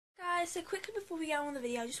guys, so quickly before we get on with the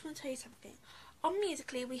video, I just want to tell you something. On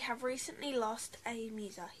Musically, we have recently lost a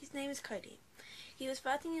Muser. His name is Cody. He was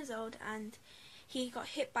 13 years old and he got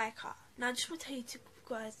hit by a car. Now I just want to tell you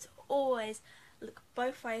guys to always look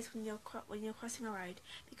both ways when you're crossing a road,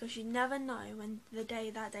 because you never know when that day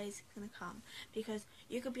is going to come, because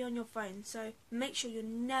you could be on your phone. So make sure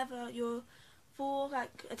your full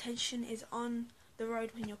attention is on the road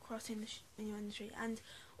when you're crossing when you're in the street. And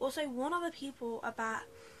also warn other people about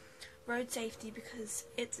road safety, because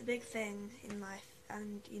it's a big thing in life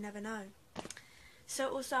and you never know. So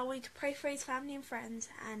also I want you to pray for his family and friends,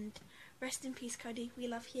 and rest in peace, Cody. We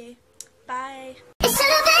love you. Bye.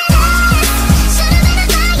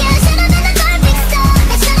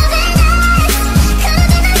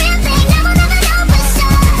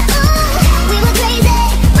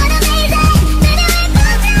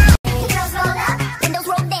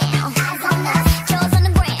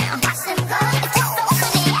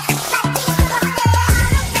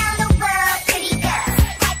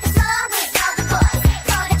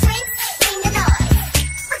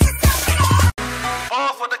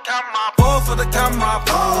 For the camera, pose for the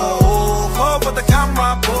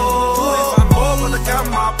camera, pose. If I'm for the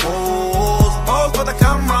camera, pose for the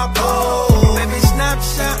camera, pose. Baby,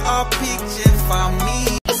 snapshot or picture for me.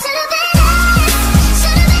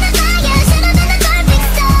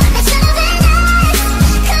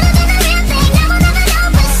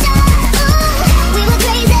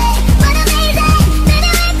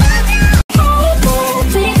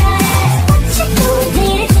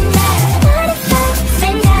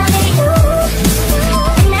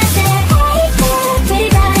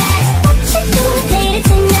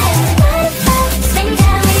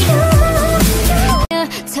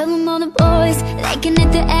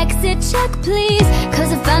 Check please,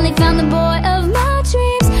 'cause I finally found the boy of my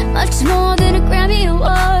dreams. Much more than a Grammy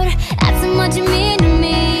award.